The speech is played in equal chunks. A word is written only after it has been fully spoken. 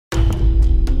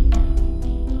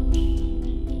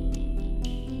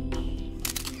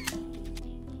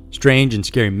Strange and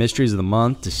Scary Mysteries of the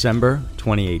Month, December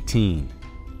 2018.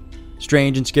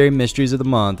 Strange and Scary Mysteries of the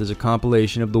Month is a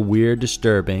compilation of the weird,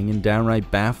 disturbing, and downright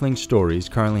baffling stories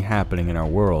currently happening in our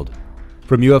world.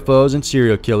 From UFOs and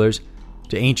serial killers,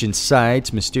 to ancient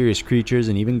sites, mysterious creatures,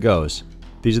 and even ghosts,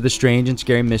 these are the Strange and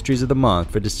Scary Mysteries of the Month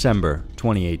for December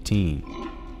 2018.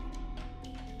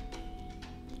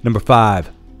 Number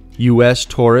 5. U.S.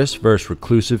 Tourist vs.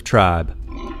 Reclusive Tribe.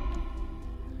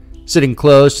 Sitting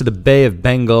close to the Bay of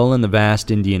Bengal in the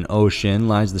vast Indian Ocean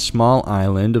lies the small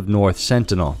island of North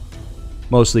Sentinel.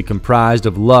 Mostly comprised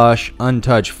of lush,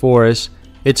 untouched forests,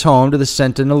 it's home to the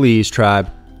Sentinelese tribe,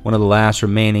 one of the last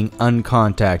remaining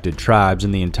uncontacted tribes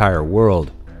in the entire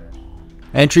world.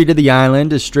 Entry to the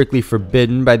island is strictly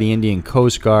forbidden by the Indian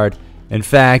Coast Guard. In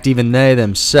fact, even they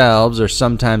themselves are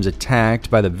sometimes attacked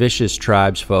by the vicious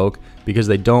tribesfolk because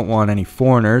they don't want any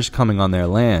foreigners coming on their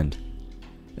land.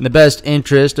 In the best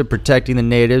interest of protecting the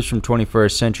natives from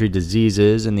 21st century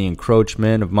diseases and the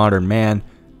encroachment of modern man,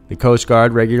 the Coast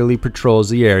Guard regularly patrols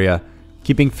the area,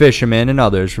 keeping fishermen and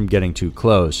others from getting too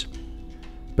close.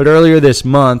 But earlier this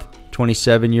month,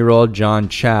 27-year-old John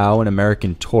Chow, an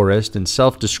American tourist and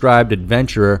self-described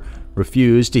adventurer,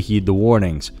 refused to heed the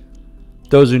warnings.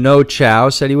 Those who know Chow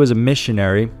said he was a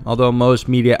missionary, although most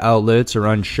media outlets are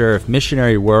unsure if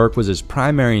missionary work was his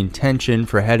primary intention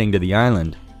for heading to the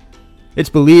island. It's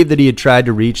believed that he had tried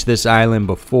to reach this island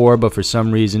before, but for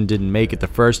some reason didn't make it the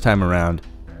first time around.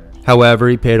 However,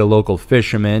 he paid a local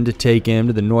fisherman to take him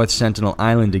to the North Sentinel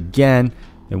Island again,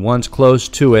 and once close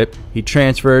to it, he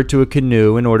transferred to a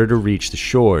canoe in order to reach the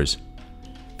shores.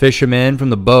 Fishermen from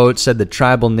the boat said the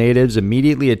tribal natives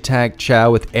immediately attacked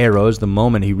Chow with arrows the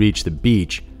moment he reached the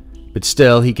beach, but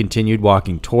still he continued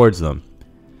walking towards them.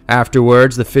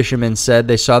 Afterwards, the fishermen said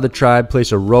they saw the tribe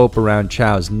place a rope around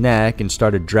Chow's neck and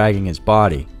started dragging his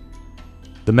body.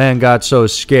 The men got so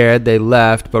scared they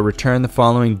left, but returned the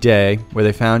following day, where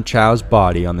they found Chow's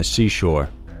body on the seashore.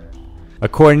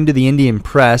 According to the Indian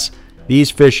press,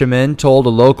 these fishermen told a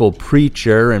local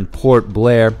preacher in Port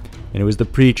Blair, and it was the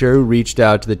preacher who reached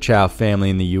out to the Chow family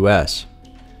in the U.S.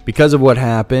 Because of what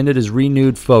happened, it has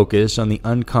renewed focus on the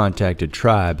uncontacted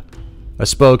tribe. A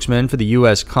spokesman for the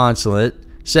U.S. consulate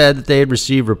said that they had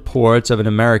received reports of an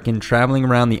American traveling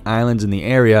around the islands in the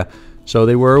area, so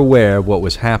they were aware of what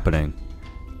was happening.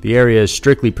 The area is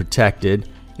strictly protected.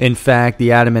 In fact,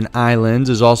 the Andaman Islands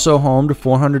is also home to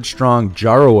 400-strong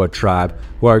Jarowa tribe,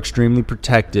 who are extremely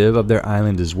protective of their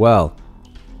island as well.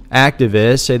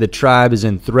 Activists say the tribe is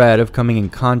in threat of coming in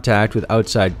contact with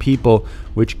outside people,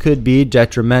 which could be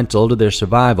detrimental to their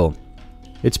survival.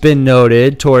 It's been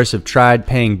noted tourists have tried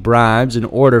paying bribes in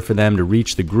order for them to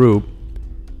reach the group.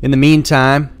 In the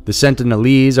meantime, the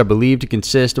Sentinelese are believed to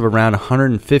consist of around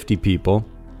 150 people.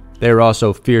 They are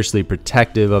also fiercely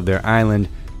protective of their island,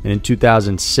 and in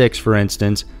 2006, for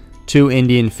instance, 2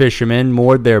 Indian fishermen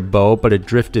moored their boat but had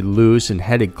drifted loose and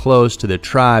headed close to the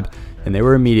tribe, and they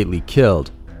were immediately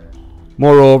killed.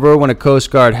 Moreover, when a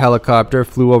Coast Guard helicopter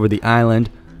flew over the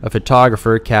island, a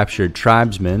photographer captured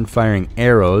tribesmen firing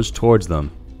arrows towards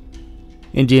them.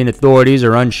 Indian authorities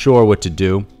are unsure what to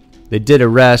do. They did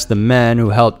arrest the men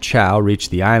who helped Chow reach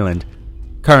the island.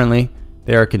 Currently,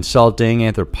 they are consulting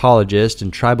anthropologists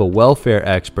and tribal welfare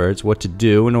experts what to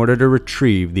do in order to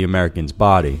retrieve the American's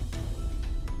body.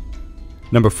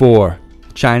 Number 4.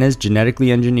 China's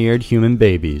genetically engineered human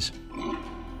babies.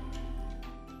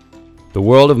 The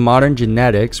world of modern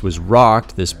genetics was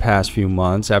rocked this past few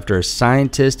months after a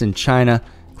scientist in China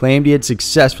claimed he had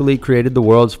successfully created the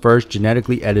world's first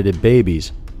genetically edited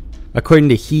babies. According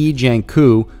to He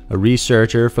Jiankui, a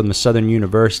researcher from the Southern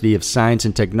University of Science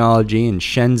and Technology in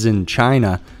Shenzhen,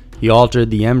 China, he altered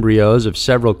the embryos of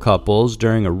several couples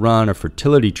during a run of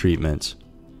fertility treatments.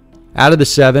 Out of the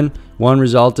 7, 1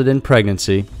 resulted in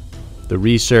pregnancy. The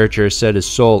researcher said his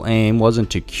sole aim wasn't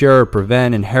to cure or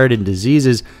prevent inherited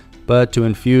diseases, but to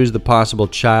infuse the possible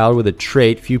child with a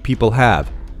trait few people have,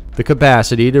 the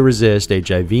capacity to resist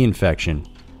HIV infection.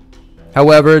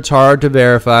 However, it's hard to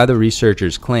verify the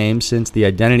researcher's claims since the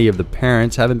identity of the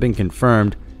parents haven't been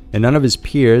confirmed and none of his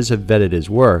peers have vetted his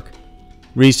work.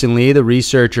 Recently, the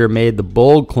researcher made the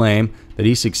bold claim that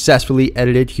he successfully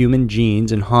edited human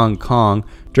genes in Hong Kong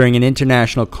during an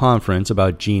international conference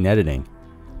about gene editing.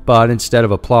 But instead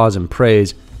of applause and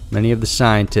praise, many of the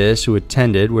scientists who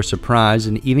attended were surprised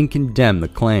and even condemned the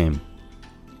claim.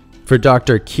 For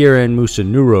Dr. Kiran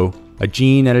Musunuru, a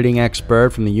gene editing expert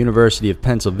from the University of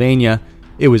Pennsylvania,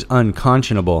 it was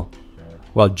unconscionable.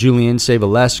 While Julian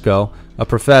Savulescu, a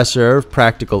professor of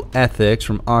practical ethics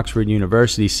from Oxford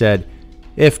University, said,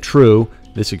 "If true,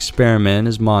 this experiment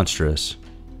is monstrous."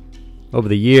 Over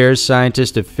the years,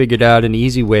 scientists have figured out an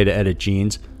easy way to edit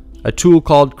genes, A tool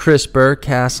called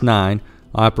CRISPR-Cas9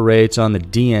 operates on the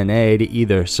DNA to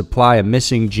either supply a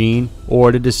missing gene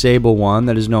or to disable one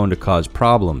that is known to cause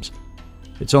problems.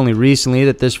 It's only recently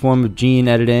that this form of gene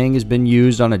editing has been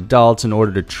used on adults in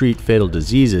order to treat fatal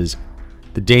diseases.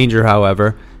 The danger,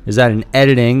 however, is that in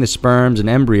editing the sperms and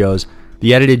embryos,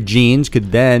 the edited genes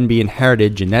could then be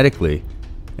inherited genetically.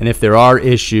 And if there are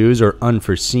issues or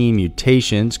unforeseen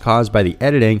mutations caused by the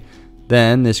editing,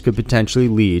 then this could potentially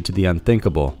lead to the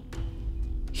unthinkable.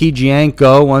 He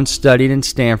Jianko once studied in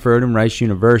Stanford and Rice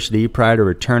University prior to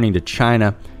returning to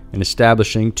China and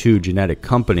establishing 2 genetic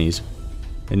companies.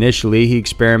 Initially, he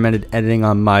experimented editing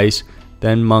on mice,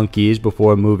 then monkeys,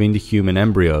 before moving to human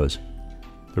embryos.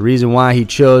 The reason why he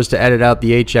chose to edit out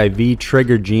the HIV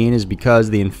trigger gene is because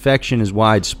the infection is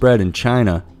widespread in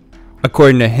China.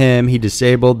 According to him, he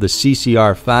disabled the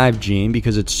CCR5 gene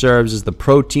because it serves as the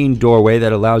protein doorway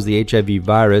that allows the HIV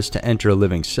virus to enter a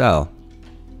living cell.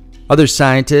 Other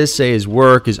scientists say his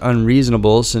work is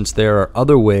unreasonable since there are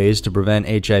other ways to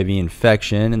prevent HIV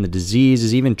infection and the disease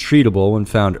is even treatable when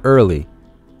found early.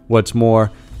 What's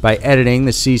more, by editing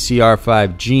the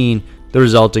CCR5 gene, the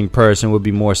resulting person would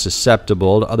be more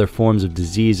susceptible to other forms of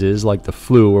diseases like the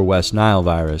flu or West Nile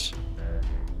virus.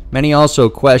 Many also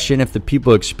question if the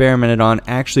people experimented on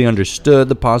actually understood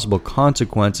the possible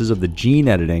consequences of the gene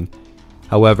editing.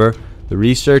 However, the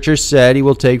researcher said he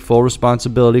will take full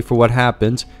responsibility for what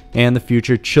happens and the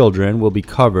future children will be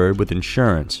covered with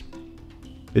insurance.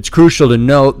 It's crucial to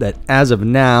note that as of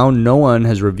now, no one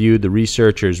has reviewed the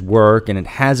researcher's work and it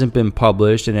hasn't been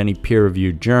published in any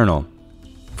peer-reviewed journal.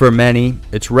 For many,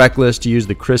 it's reckless to use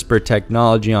the CRISPR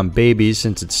technology on babies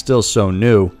since it's still so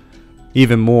new.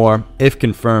 Even more, if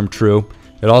confirmed true,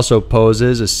 it also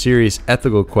poses a serious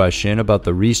ethical question about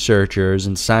the researchers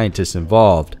and scientists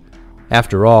involved.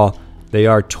 After all, they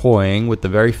are toying with the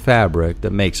very fabric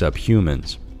that makes up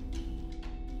humans.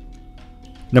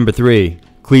 Number 3.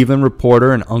 Cleveland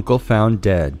reporter and uncle found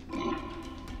dead.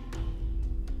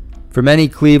 For many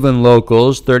Cleveland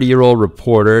locals, 30-year-old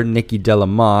reporter Nikki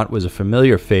Delamotte was a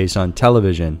familiar face on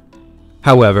television.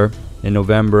 However, in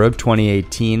November of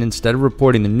 2018, instead of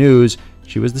reporting the news,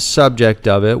 she was the subject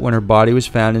of it when her body was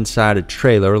found inside a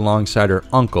trailer alongside her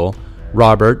uncle,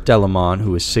 Robert Delamotte,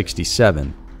 who was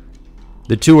 67.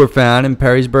 The two were found in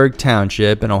Perrysburg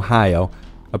Township in Ohio,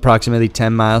 approximately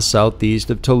 10 miles southeast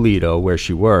of Toledo, where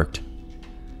she worked.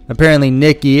 Apparently,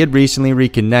 Nikki had recently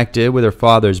reconnected with her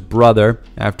father's brother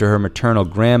after her maternal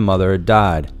grandmother had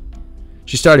died.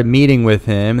 She started meeting with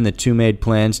him, and the two made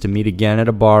plans to meet again at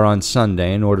a bar on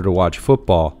Sunday in order to watch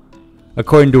football.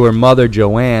 According to her mother,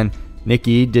 Joanne,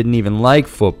 Nikki didn't even like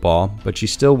football, but she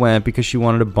still went because she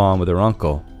wanted to bond with her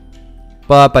uncle.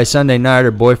 But by Sunday night,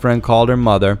 her boyfriend called her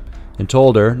mother and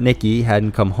told her Nikki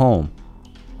hadn't come home.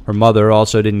 Her mother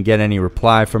also didn't get any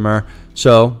reply from her,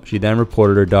 so she then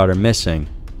reported her daughter missing.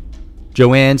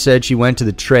 Joanne said she went to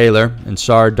the trailer and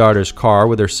saw her daughter's car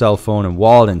with her cell phone and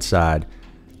wallet inside.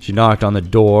 She knocked on the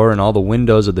door and all the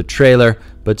windows of the trailer,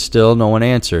 but still no one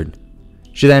answered.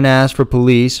 She then asked for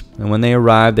police, and when they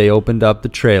arrived, they opened up the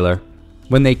trailer.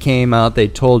 When they came out, they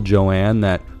told Joanne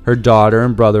that her daughter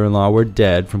and brother-in-law were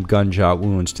dead from gunshot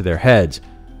wounds to their heads.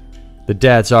 The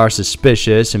deaths are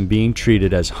suspicious and being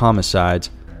treated as homicides.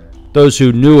 Those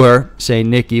who knew her say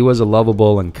Nikki was a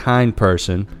lovable and kind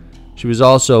person. She was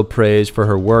also praised for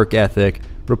her work ethic,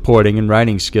 reporting and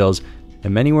writing skills,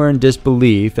 and many were in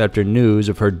disbelief after news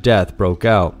of her death broke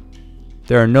out.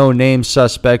 There are no named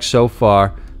suspects so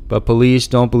far, but police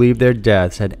don't believe their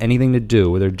deaths had anything to do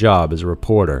with her job as a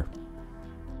reporter.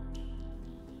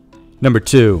 Number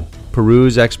 2.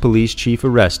 Peru's ex-police chief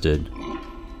arrested.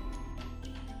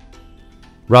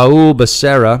 Raul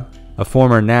Becerra, a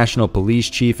former national police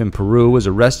chief in Peru, was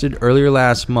arrested earlier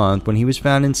last month when he was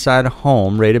found inside a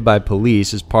home raided by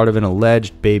police as part of an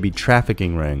alleged baby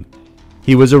trafficking ring.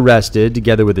 He was arrested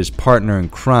together with his partner in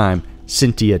crime,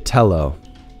 Cynthia Tello.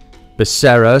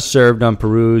 Becerra served on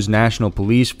Peru's national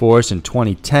police force in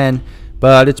 2010,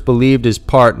 but it's believed his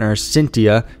partner,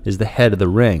 Cynthia, is the head of the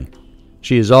ring.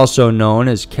 She is also known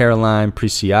as Caroline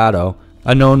Preciado,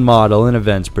 a known model and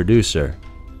events producer.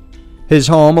 His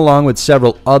home, along with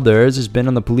several others, has been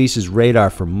on the police's radar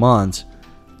for months.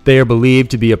 They are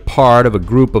believed to be a part of a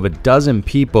group of a dozen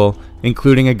people,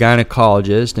 including a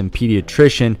gynecologist and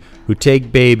pediatrician, who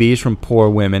take babies from poor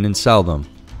women and sell them.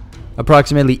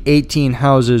 Approximately 18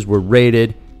 houses were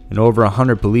raided, and over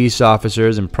 100 police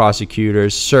officers and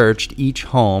prosecutors searched each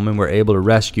home and were able to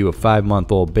rescue a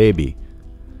 5-month-old baby.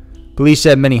 Police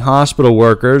said many hospital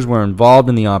workers were involved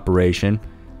in the operation.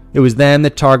 It was them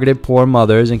that targeted poor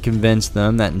mothers and convinced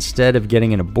them that instead of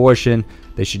getting an abortion,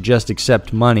 they should just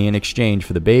accept money in exchange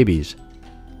for the babies.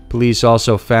 Police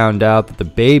also found out that the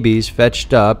babies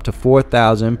fetched up to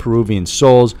 4,000 Peruvian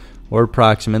soles, or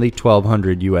approximately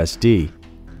 $1,200 USD.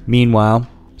 Meanwhile,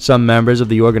 some members of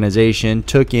the organization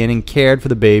took in and cared for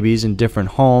the babies in different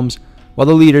homes, while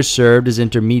the leaders served as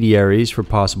intermediaries for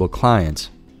possible clients.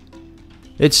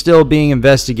 It's still being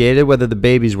investigated whether the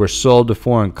babies were sold to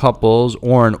foreign couples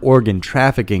or an organ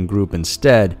trafficking group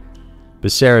instead.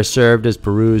 Becerra served as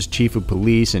Peru's chief of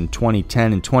police in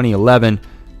 2010 and 2011,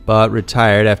 but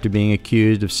retired after being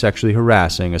accused of sexually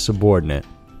harassing a subordinate.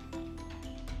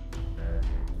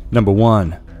 Number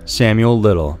 1. Samuel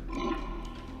Little.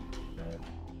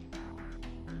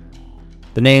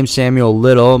 The name Samuel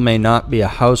Little may not be a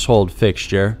household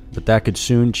fixture, but that could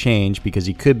soon change because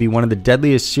he could be one of the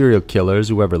deadliest serial killers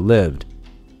who ever lived.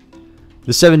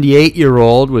 The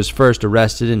 78-year-old was first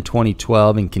arrested in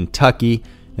 2012 in Kentucky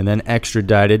and then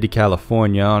extradited to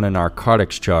California on a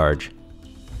narcotics charge.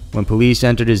 When police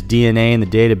entered his DNA in the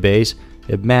database,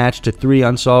 it matched to 3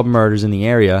 unsolved murders in the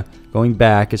area going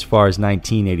back as far as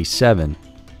 1987.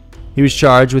 He was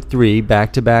charged with 3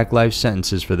 back-to-back life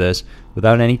sentences for this,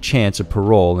 without any chance of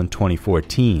parole in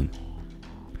 2014.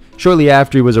 Shortly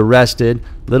after he was arrested,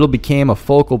 Little became a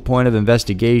focal point of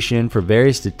investigation for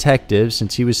various detectives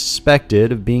since he was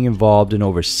suspected of being involved in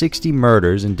over 60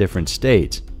 murders in different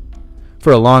states.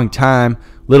 For a long time,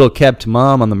 Little kept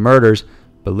mum on the murders,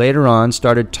 but later on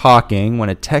started talking when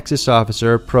a Texas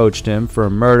officer approached him for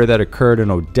a murder that occurred in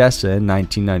Odessa in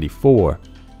 1994.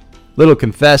 Little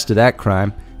confessed to that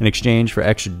crime in exchange for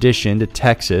extradition to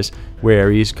Texas,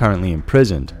 where he is currently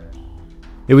imprisoned.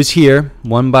 It was here,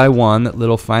 one by one, that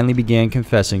Little finally began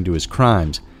confessing to his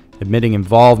crimes, admitting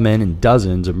involvement in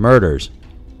dozens of murders.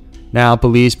 Now,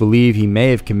 police believe he may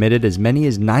have committed as many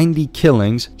as 90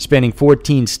 killings spanning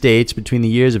 14 states between the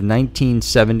years of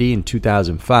 1970 and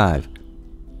 2005.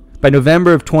 By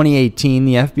November of 2018,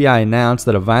 the FBI announced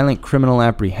that a violent criminal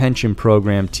apprehension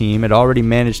program team had already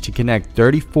managed to connect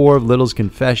 34 of Little's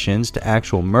confessions to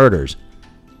actual murders.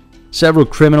 Several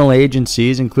criminal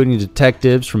agencies, including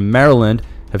detectives from Maryland,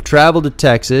 have traveled to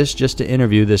Texas just to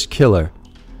interview this killer.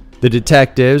 The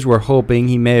detectives were hoping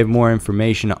he may have more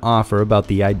information to offer about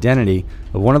the identity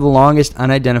of one of the longest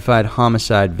unidentified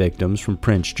homicide victims from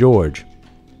Prince George.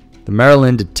 The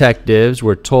Maryland detectives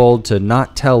were told to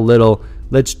not tell Little,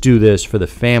 "Let's do this for the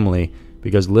family,"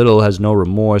 because Little has no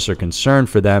remorse or concern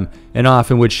for them and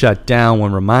often would shut down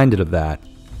when reminded of that.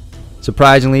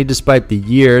 Surprisingly, despite the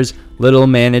years, Little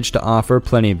managed to offer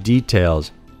plenty of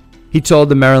details. He told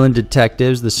the Maryland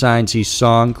detectives the signs he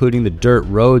saw, including the dirt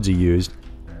roads he used.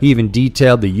 He even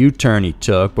detailed the U-turn he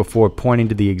took before pointing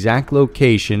to the exact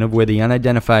location of where the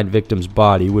unidentified victim's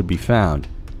body would be found.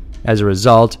 As a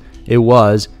result, it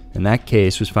was, and that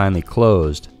case was finally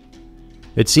closed.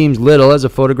 It seems Little has a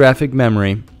photographic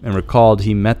memory and recalled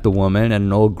he met the woman at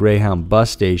an old Greyhound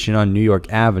bus station on New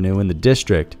York Avenue in the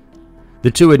district.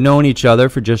 The two had known each other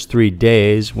for just 3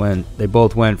 days when they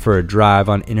both went for a drive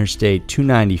on Interstate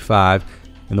 295,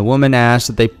 and the woman asked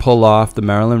that they pull off the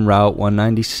Maryland Route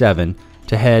 197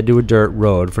 to head to a dirt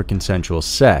road for consensual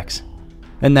sex.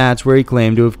 And that's where he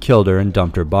claimed to have killed her and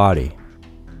dumped her body.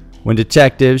 When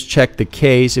detectives checked the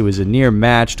case, it was a near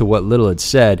match to what Little had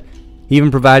said. He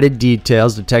even provided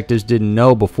details detectives didn't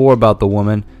know before about the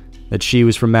woman, that she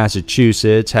was from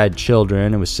Massachusetts, had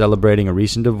children, and was celebrating a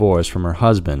recent divorce from her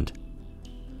husband.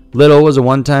 Little was a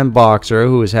one-time boxer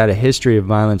who has had a history of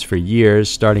violence for years,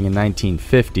 starting in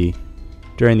 1950.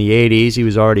 During the 80s, he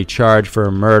was already charged for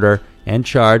a murder and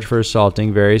charged for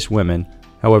assaulting various women.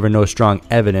 However, no strong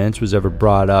evidence was ever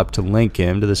brought up to link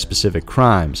him to the specific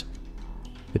crimes.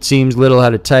 It seems Little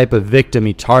had a type of victim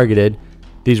he targeted.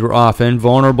 These were often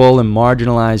vulnerable and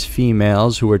marginalized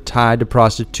females who were tied to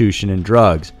prostitution and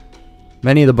drugs.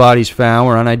 Many of the bodies found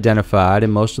were unidentified,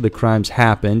 and most of the crimes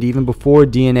happened even before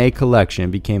DNA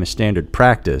collection became a standard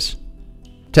practice.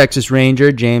 Texas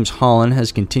Ranger James Holland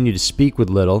has continued to speak with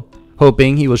Little,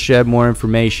 hoping he will shed more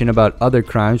information about other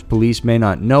crimes police may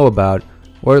not know about,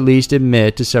 or at least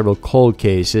admit to several cold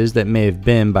cases that may have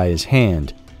been by his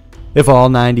hand. If all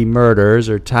 90 murders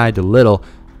are tied to Little,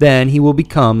 then he will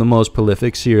become the most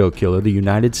prolific serial killer the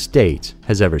United States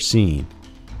has ever seen.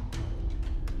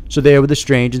 So there were the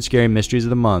strange and scary mysteries of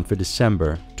the month for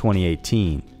December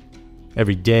 2018.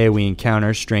 Every day we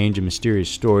encounter strange and mysterious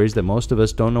stories that most of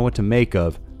us don't know what to make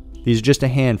of. These are just a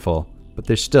handful, but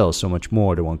there's still so much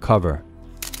more to uncover.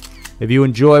 If you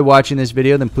enjoy watching this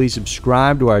video, then please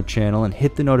subscribe to our channel and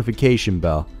hit the notification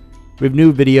bell. We have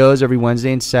new videos every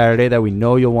Wednesday and Saturday that we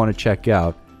know you'll want to check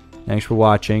out. Thanks for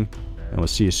watching, and we'll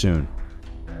see you soon.